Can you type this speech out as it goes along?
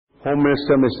Home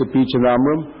Minister Mr.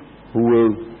 P.Chidambaram, who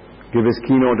will give his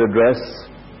keynote address.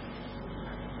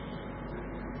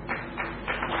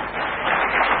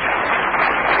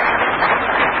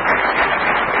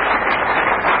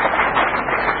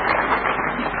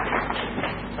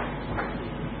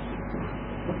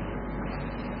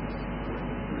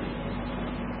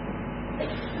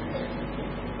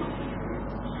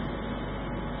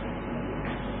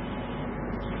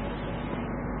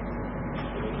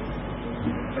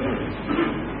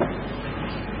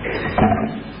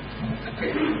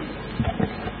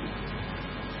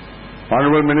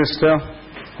 Honorable Minister,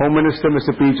 Home Minister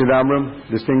Mr.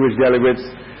 P.Chidambaram, distinguished delegates,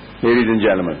 ladies and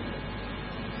gentlemen.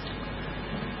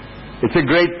 It's a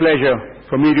great pleasure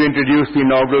for me to introduce the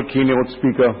inaugural keynote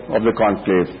speaker of the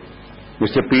conclave,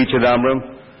 Mr.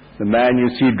 P.Chidambaram. The man you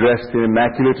see dressed in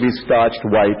immaculately starched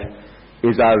white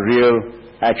is our real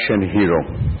action hero.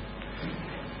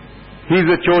 He's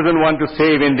the chosen one to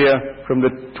save India from the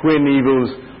twin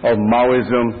evils of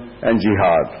Maoism and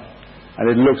Jihad. And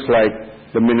it looks like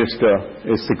the minister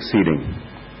is succeeding.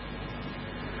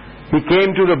 He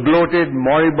came to the bloated,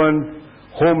 moribund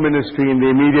Home Ministry in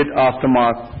the immediate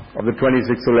aftermath of the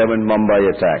 26/11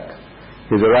 Mumbai attack.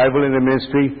 His arrival in the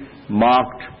ministry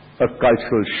marked a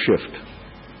cultural shift.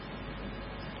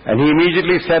 And he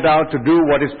immediately set out to do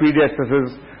what his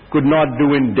predecessors could not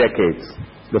do in decades.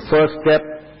 The first step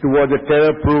towards a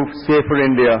terror-proof, safer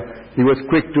India, he was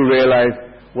quick to realize,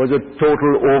 was a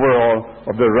total overhaul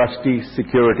of the rusty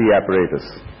security apparatus.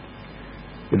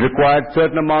 It required a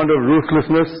certain amount of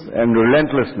ruthlessness and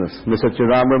relentlessness. Mr.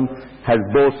 Chidambaram has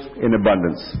both in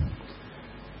abundance.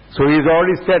 So he's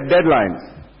already set deadlines.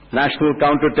 National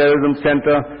Counter-Terrorism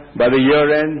Center by the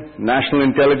year-end, National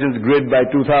Intelligence Grid by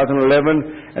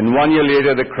 2011, and 1 year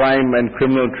later the Crime and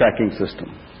Criminal Tracking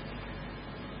System.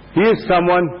 He is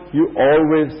someone you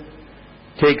always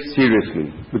take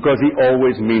seriously because he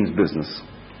always means business.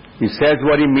 He says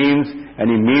what he means, and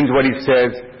he means what he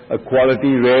says, a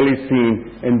quality rarely seen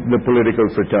in the political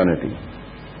fraternity.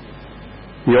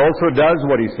 He also does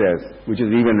what he says, which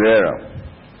is even rarer.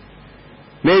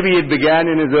 Maybe it began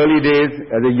in his early days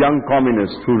as a young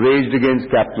communist who raged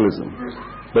against capitalism,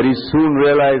 but he soon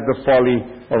realized the folly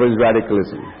of his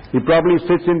radicalism. He probably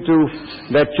fits into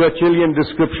that Churchillian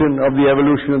description of the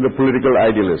evolution of the political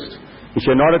idealist. If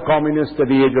you're not a communist at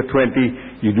the age of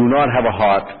 20, you do not have a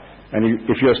heart. And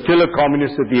if you're still a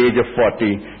communist at the age of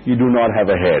 40, you do not have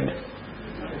a head.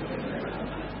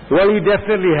 Well, he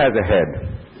definitely has a head.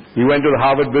 He went to the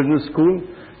Harvard Business School.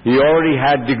 He already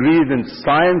had degrees in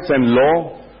science and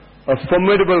law, a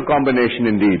formidable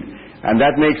combination indeed. And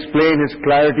that may explain his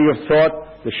clarity of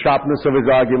thought, the sharpness of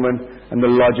his argument, and the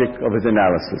logic of his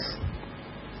analysis.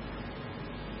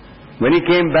 When he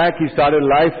came back, he started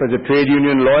life as a trade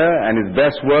union lawyer, and his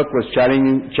best work was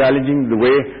challenging the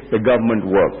way the government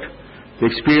worked. The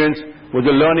experience was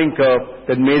a learning curve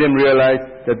that made him realize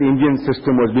that the Indian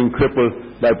system was being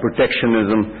crippled by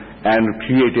protectionism and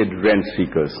created rent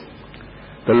seekers.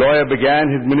 The lawyer began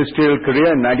his ministerial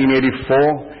career in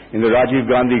 1984 in the Rajiv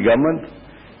Gandhi government.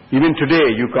 Even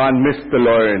today, you can't miss the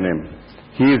lawyer in him.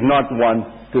 He is not one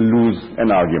to lose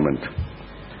an argument.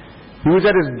 He was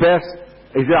at his best,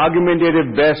 his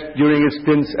argumentative best during his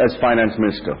stints as finance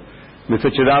minister. Mr.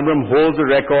 Chidambaram holds the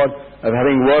record of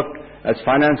having worked as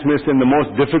finance minister in the most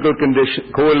difficult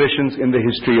coalitions in the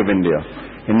history of India.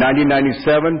 In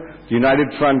 1997, the United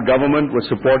Front government was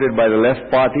supported by the left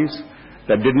parties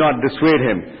that did not dissuade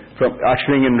him from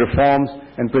ushering in reforms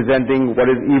and presenting what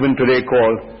is even today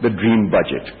called the Dream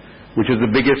Budget, which is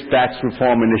the biggest tax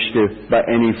reform initiative by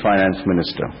any finance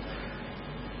minister.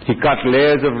 He cut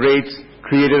layers of rates,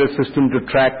 created a system to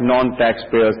track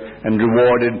non-taxpayers, and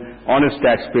rewarded honest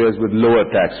taxpayers with lower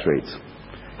tax rates.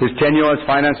 His tenure as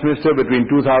finance minister between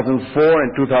 2004 and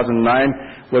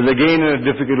 2009 was again in a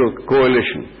difficult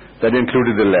coalition that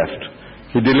included the left.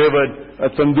 He delivered a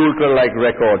Tendulkar-like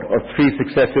record of 3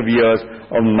 successive years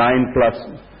of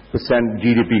 9+%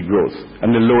 GDP growth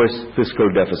and the lowest fiscal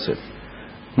deficit.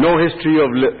 No history of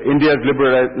India's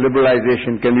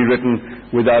liberalization can be written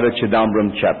without a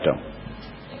Chidambaram chapter.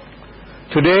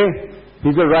 Today,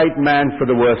 he's the right man for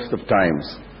the worst of times.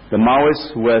 The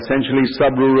Maoists, who were essentially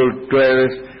sub-rural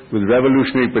terrorists with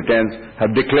revolutionary pretense,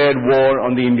 have declared war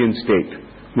on the Indian state.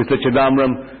 Mr.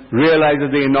 Chidambaram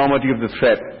realizes the enormity of the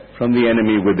threat from the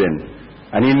enemy within,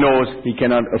 and he knows he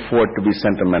cannot afford to be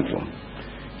sentimental.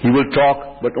 He will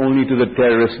talk, but only to the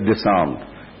terrorists disarmed.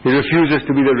 He refuses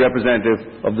to be the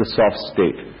representative of the soft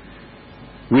state.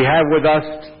 We have with us,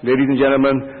 ladies and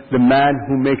gentlemen, the man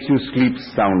who makes you sleep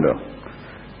sounder.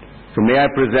 So may I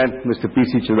present Mr.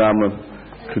 P.C. Chidambaram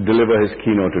to deliver his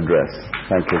keynote address.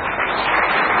 Thank you.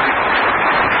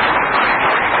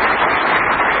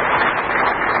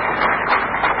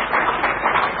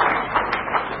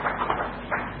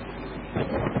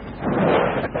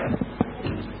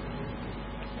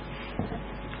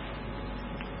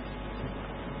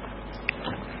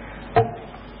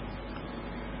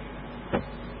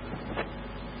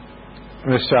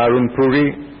 Mr. Arun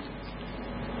Puri,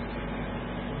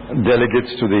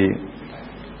 delegates to the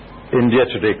India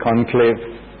Today Conclave,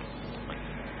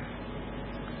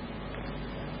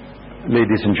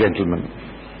 ladies and gentlemen,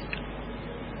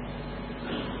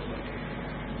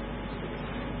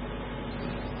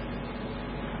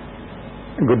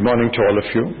 good morning to all of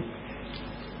you.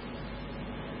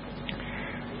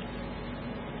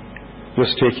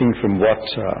 Just taking from what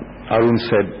Arun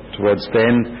said towards the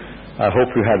end, I hope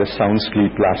you had a sound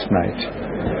sleep last night.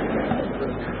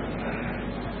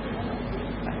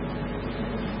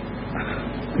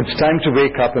 It's time to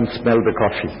wake up and smell the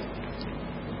coffee.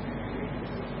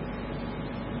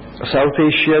 South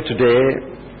Asia today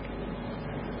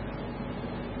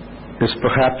is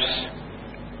perhaps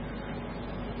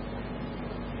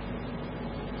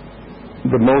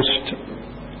the most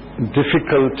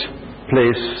difficult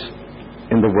place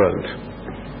in the world.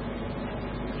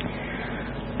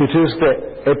 It is the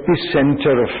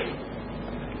epicenter of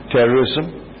terrorism.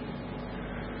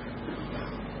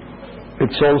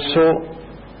 It's also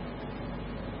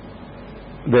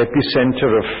the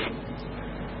epicenter of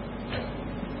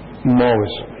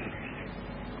Maoism.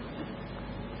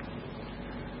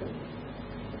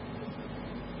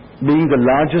 Being the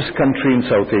largest country in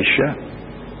South Asia,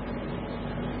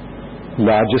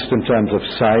 largest in terms of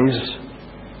size,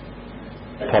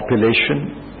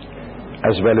 population,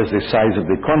 as well as the size of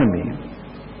the economy,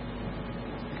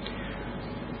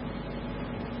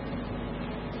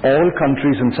 all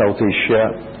countries in South Asia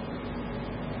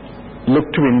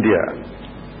look to India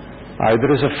either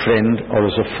as a friend or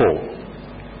as a foe.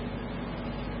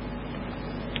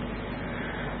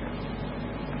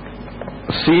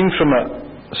 Seen from a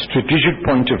strategic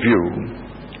point of view,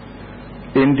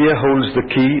 India holds the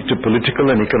key to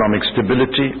political and economic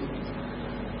stability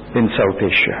in South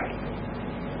Asia.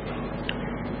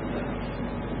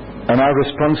 And our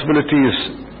responsibility is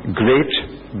great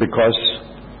because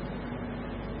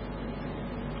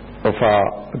of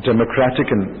our democratic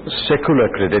and secular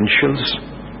credentials,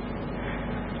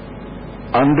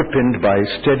 underpinned by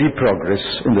steady progress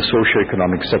in the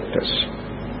socio-economic sectors.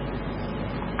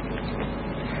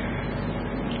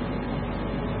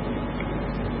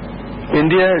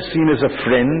 India is seen as a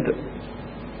friend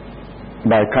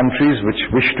by countries which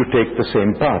wish to take the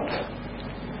same path: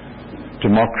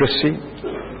 democracy,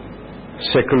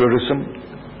 secularism,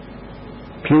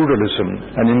 pluralism,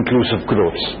 and inclusive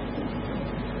growth.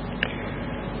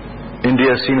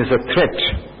 India is seen as a threat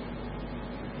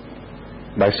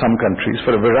by some countries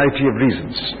for a variety of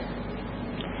reasons.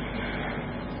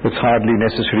 It's hardly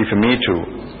necessary for me to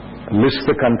list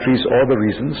the countries or the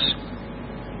reasons.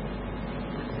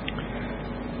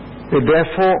 It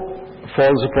therefore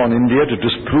falls upon India to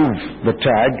disprove the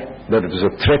tag that it is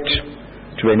a threat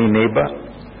to any neighbor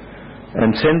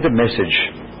and send the message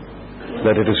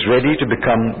that it is ready to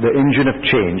become the engine of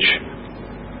change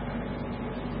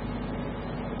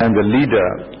and the leader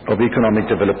of economic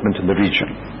development in the region.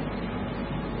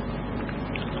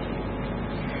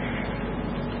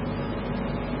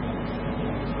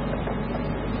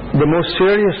 The most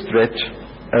serious threat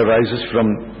arises from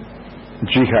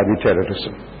jihadi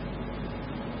terrorism.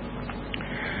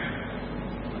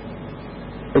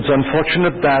 It's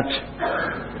unfortunate that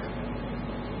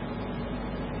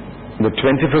the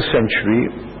 21st century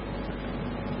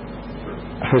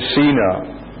has seen a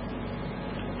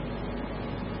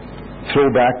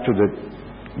throwback to the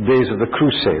days of the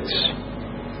Crusades.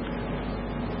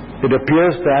 It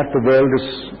appears that the world is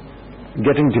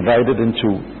getting divided into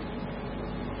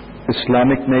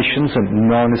Islamic nations and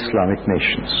non-Islamic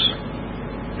nations.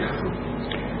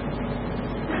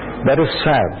 That is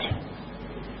sad.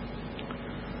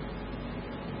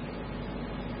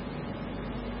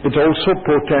 It also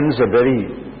portends a very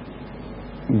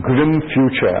grim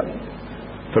future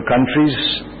for countries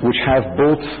which have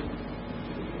both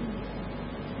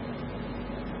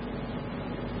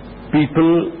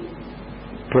people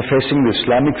professing the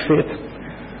Islamic faith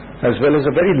as well as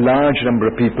a very large number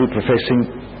of people professing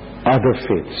other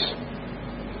faiths.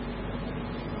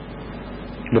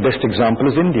 The best example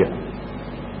is India.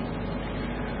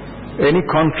 Any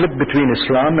conflict between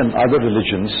Islam and other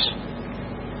religions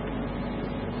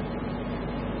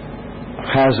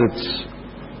has its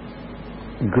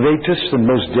greatest and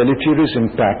most deleterious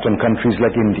impact on countries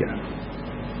like India.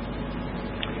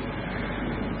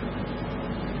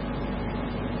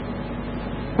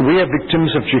 We are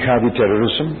victims of jihadi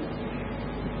terrorism.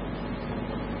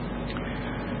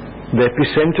 The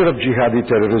epicenter of jihadi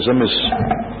terrorism is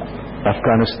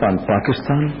Afghanistan,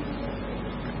 Pakistan.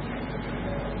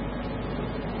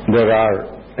 There are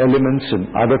elements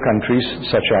in other countries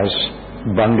such as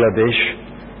Bangladesh,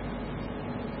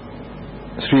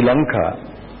 Sri Lanka,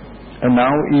 and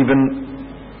now even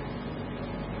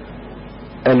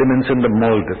elements in the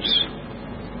Maldives.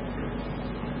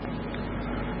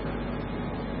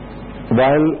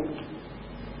 While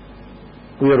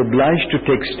we are obliged to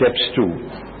take steps to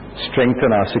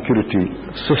strengthen our security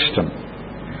system,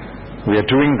 we are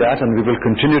doing that and we will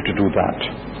continue to do that.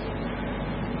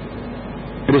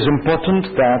 It is important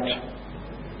that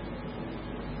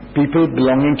people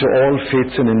belonging to all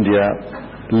faiths in India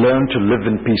learn to live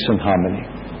in peace and harmony.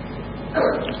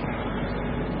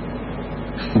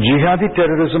 Jihadi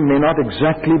terrorism may not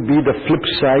exactly be the flip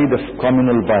side of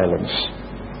communal violence,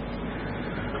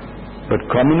 but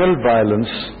communal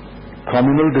violence,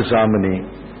 communal disharmony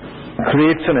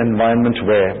creates an environment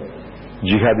where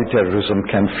jihadi terrorism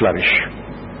can flourish.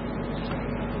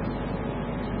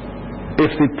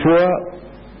 If the poor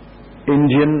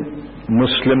Indian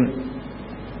Muslim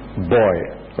boy,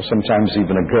 or sometimes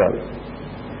even a girl,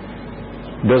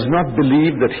 does not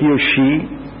believe that he or she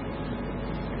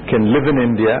can live in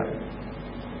India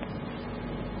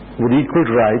with equal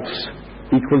rights,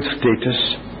 equal status,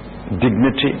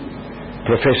 dignity,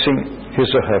 professing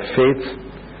his or her faith,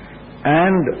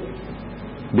 and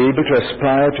be able to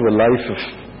aspire to a life of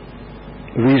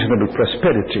reasonable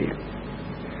prosperity,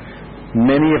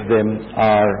 many of them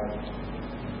are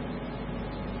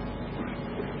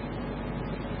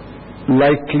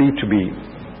likely to be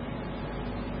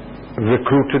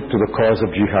recruited to the cause of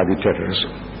jihadi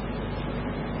terrorism.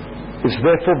 It's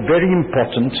therefore very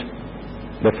important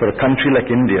that for a country like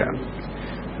India,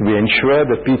 we ensure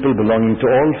that people belonging to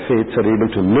all faiths are able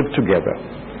to live together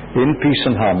in peace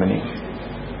and harmony,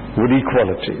 with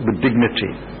equality, with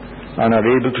dignity, and are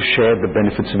able to share the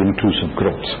benefits of inclusive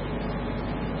growth.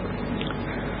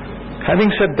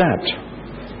 Having said that,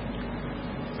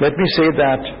 let me say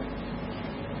that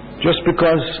just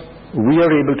because we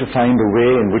are able to find a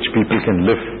way in which people can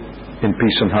live in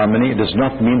peace and harmony, it does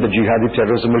not mean that jihadi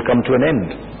terrorism will come to an end.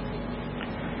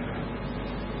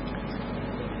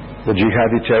 The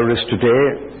jihadi terrorist today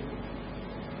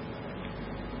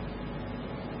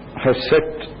has set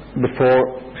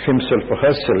before himself or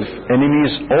herself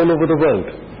enemies all over the world.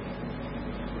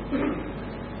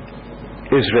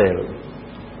 Israel,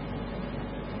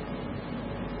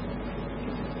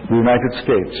 the United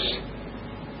States,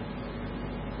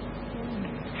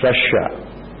 Russia,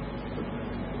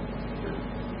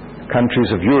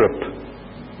 countries of Europe,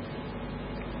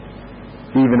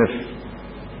 even if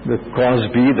the cause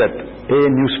be that a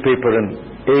newspaper in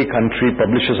a country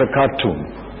publishes a cartoon,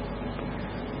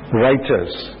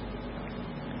 writers,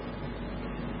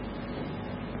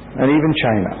 and even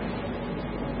China.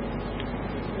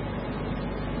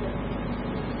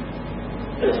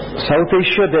 South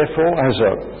Asia, therefore, has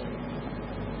a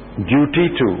duty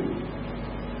to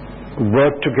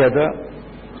work together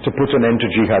to put an end to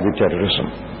jihadi terrorism.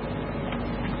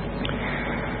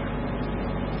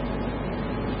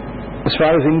 As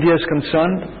far as India is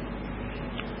concerned,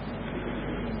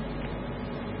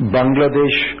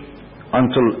 Bangladesh,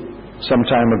 until some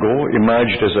time ago,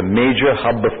 emerged as a major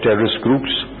hub of terrorist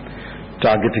groups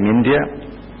targeting India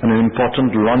and an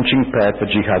important launching pad for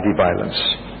jihadi violence.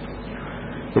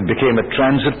 It became a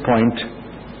transit point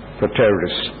for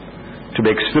terrorists to be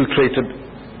exfiltrated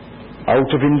out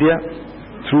of India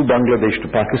through Bangladesh to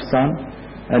Pakistan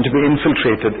and to be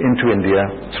infiltrated into India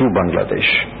through Bangladesh.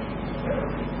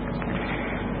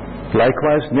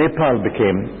 Likewise, Nepal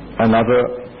became another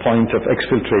point of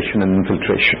exfiltration and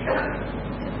infiltration.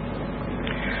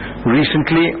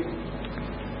 Recently,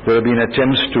 there have been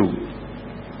attempts to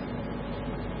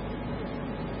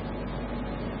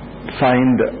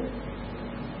find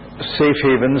safe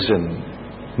havens in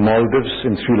Maldives,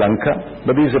 in Sri Lanka,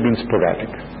 but these have been sporadic.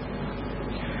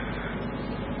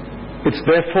 It's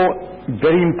therefore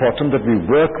very important that we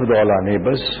work with all our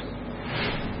neighbors,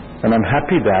 and I'm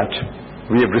happy that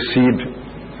we have received,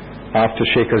 after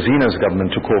Sheikh Hasina's government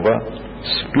took over,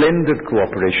 splendid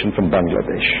cooperation from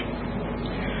Bangladesh.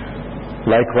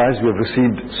 Likewise, we have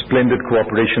received splendid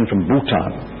cooperation from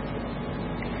Bhutan,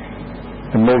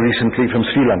 and more recently from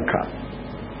Sri Lanka.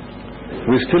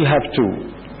 We still have to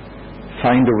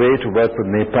find a way to work with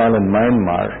Nepal and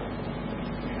Myanmar,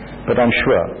 but I'm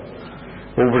sure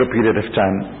over a period of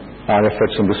time, our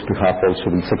efforts on this behalf also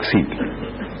will succeed.